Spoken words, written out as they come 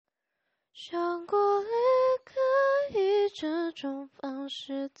想过离开以这种方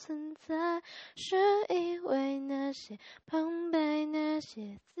式存在，是因为那些旁白，那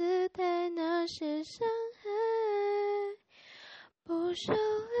些姿态，那些伤害。不想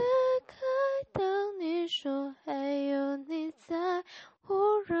离开，当你说还有你在，忽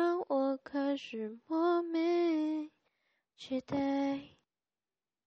然我开始莫名期待。